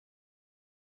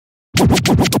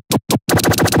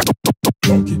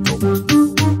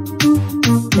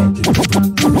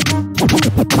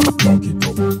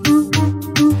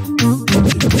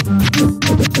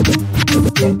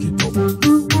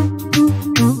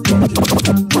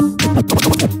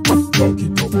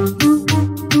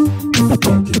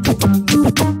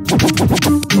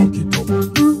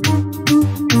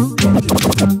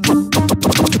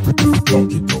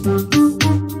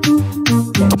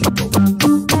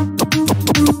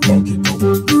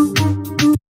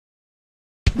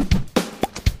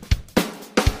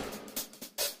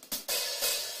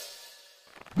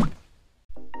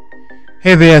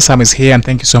Hey there, Sam is here and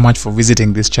thank you so much for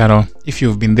visiting this channel. If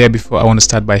you've been there before, I want to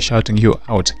start by shouting you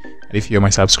out. And if you're my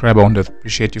subscriber, I want to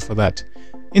appreciate you for that.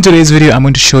 In today's video, I'm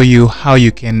going to show you how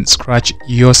you can scratch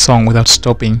your song without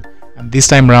stopping, and this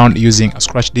time around using a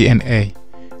Scratch DNA.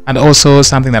 And also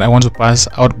something that I want to pass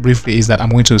out briefly is that I'm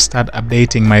going to start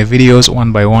updating my videos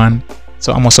one by one.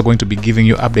 So I'm also going to be giving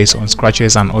you updates on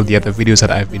scratches and all the other videos that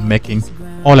I've been making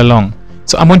all along.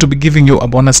 So I'm going to be giving you a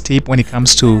bonus tip when it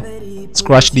comes to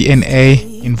Scratch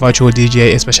DNA in Virtual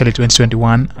DJ, especially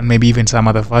 2021 and maybe even some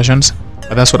other versions,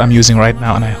 but that's what I'm using right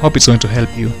now and I hope it's going to help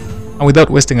you. And without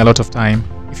wasting a lot of time,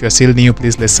 if you're still new,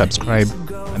 please let's subscribe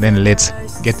and then let's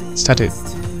get started.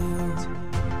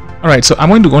 Alright, so I'm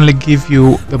going to only give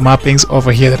you the mappings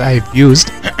over here that I've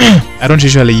used. I don't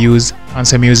usually use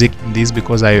Fancy Music in this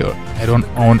because I don't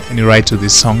own any right to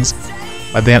these songs.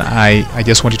 But then I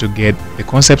just wanted to get the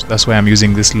concept, that's why I'm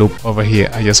using this loop over here.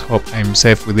 I just hope I'm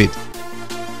safe with it.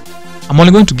 I'm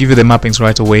only going to give you the mappings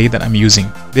right away that I'm using.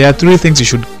 There are three things you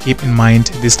should keep in mind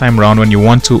this time around when you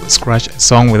want to scratch a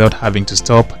song without having to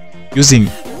stop using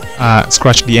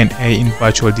Scratch DNA in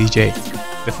Virtual DJ.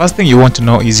 The first thing you want to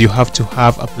know is you have to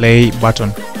have a play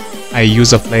button. I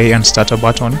use a play and starter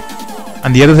button.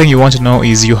 And the other thing you want to know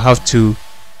is you have to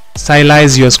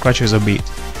stylize your scratches a bit.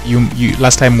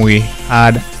 Last time we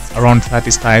had around 30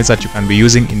 styles that you can be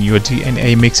using in your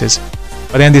DNA mixes,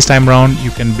 but then this time around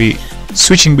you can be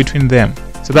switching between them.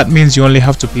 So that means you only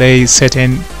have to play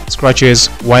certain scratches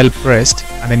while pressed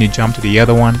and then you jump to the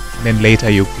other one, and then later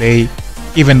you play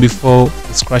even before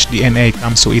the Scratch DNA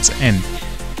comes to its end.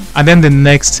 And then the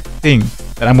next thing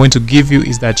that I'm going to give you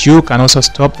is that you can also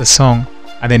stop the song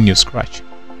and then you scratch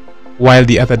while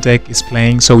the other deck is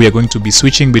playing. So we are going to be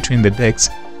switching between the decks.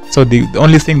 So the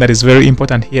only thing that is very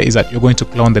important here is that you're going to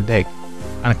clone the deck,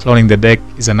 and cloning the deck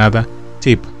is another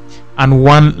tip. And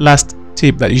one last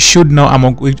tip that you should know,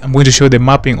 I'm going to show the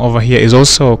mapping over here, is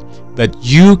also that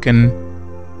you can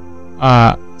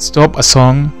stop a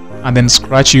song and then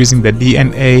scratch using the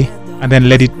DNA and then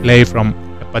let it play from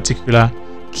a particular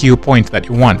cue point that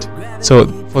you want. So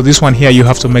for this one here, you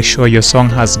have to make sure your song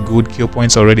has good cue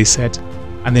points already set,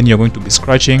 and then you're going to be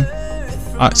scratching.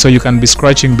 So you can be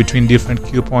scratching between different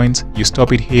cue points. You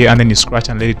stop it here and then you scratch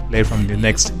and let it play from the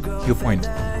next cue point.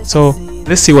 So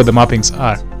let's see what the mappings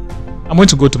are. I'm going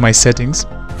to go to my settings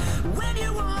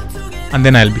and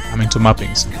then I'll be coming to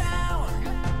mappings.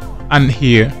 And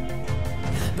here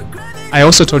I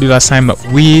also told you last time that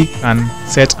we can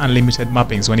set unlimited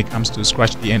mappings when it comes to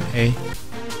Scratch DNA.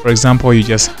 For example, you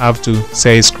just have to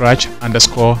say Scratch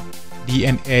underscore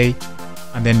DNA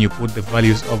and then you put the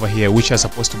values over here, which are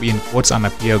supposed to be in quotes and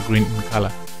appear green in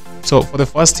color. So for the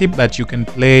first tip, that you can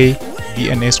play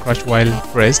DNA scratch while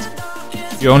pressed,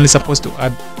 you're only supposed to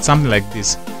add something like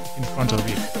this in front of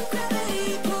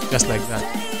it, just like that.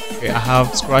 Okay, I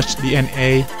have Scratch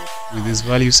DNA with these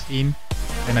values in,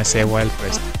 then I say while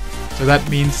pressed. So that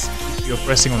means if you're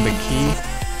pressing on the key,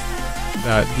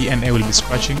 the DNA will be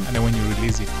scratching, and then when you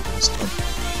release it, it will stop.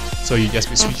 So you just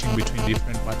be switching between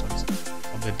different buttons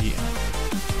of the DNA.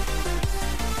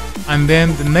 And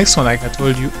then the next one, like I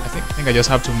told you, I think I just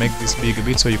have to make this big a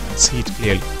bit so you can see it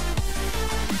clearly.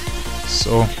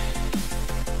 So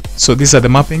these are the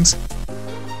mappings.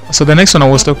 So the next one I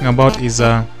was talking about is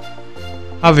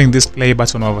having this play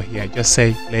button over here. Just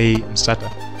say play and starter.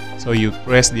 So you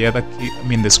press the other key,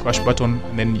 the scratch button,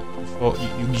 and then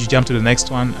you jump to the next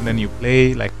one, and then you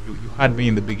play like you had me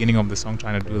in the beginning of the song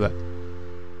trying to do that.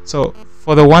 So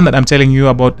for the one that I'm telling you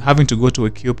about having to go to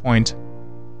a cue point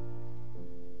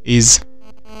is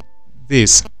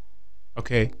this.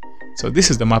 Okay, so this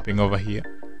is the mapping over here.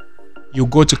 You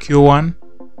go to Q1,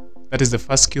 that is the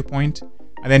first cue point,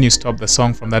 and then you stop the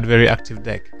song from that very active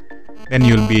deck. Then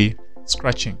you'll be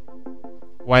scratching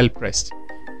while pressed.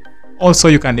 Also,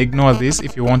 you can ignore this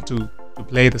if you want to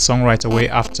play the song right away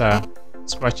after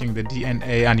scratching the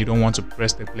DNA and you don't want to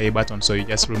press the play button, so you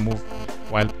just remove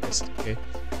while pressed. Okay,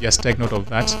 just take note of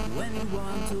that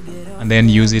and then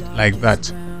use it like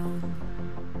that.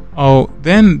 Oh,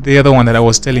 then the other one that I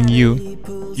was telling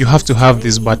you you have to have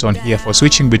this button here for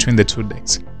switching between the two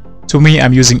decks. To me,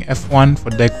 I'm using F1 for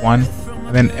deck 1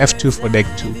 and then F2 for deck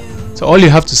 2. So all you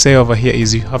have to say over here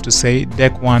is you have to say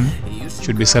deck 1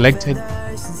 should be selected,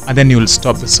 and then you'll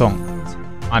stop the song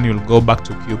and you'll go back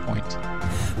to cue point.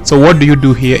 So what do you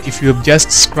do here? If you have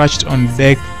just scratched on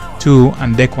deck 2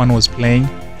 and deck 1 was playing,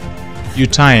 you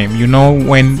time, you know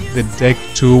when the deck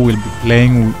 2 will be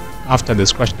playing after the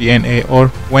scratch DNA, or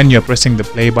when you're pressing the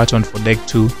play button for deck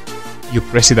 2, you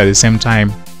press it at the same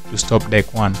time to stop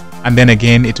deck 1, and then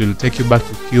again it will take you back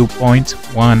to cue point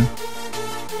 1,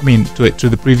 to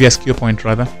the previous cue point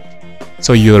rather.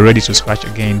 So you're ready to scratch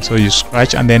again. So you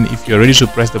scratch, and then if you're ready to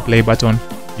press the play button,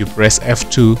 you press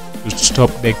F2 to stop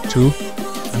deck 2,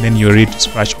 and then you're ready to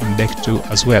scratch on deck 2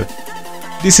 as well.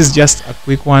 This is just a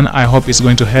quick one. I hope it's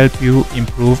going to help you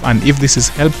improve, and if this is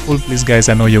helpful, please guys,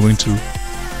 I know you're going to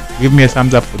give me a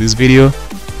thumbs up for this video.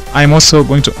 I'm also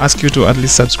going to ask you to at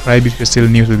least subscribe if you're still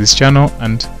new to this channel,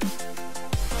 and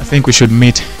I think we should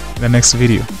meet in the next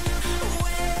video.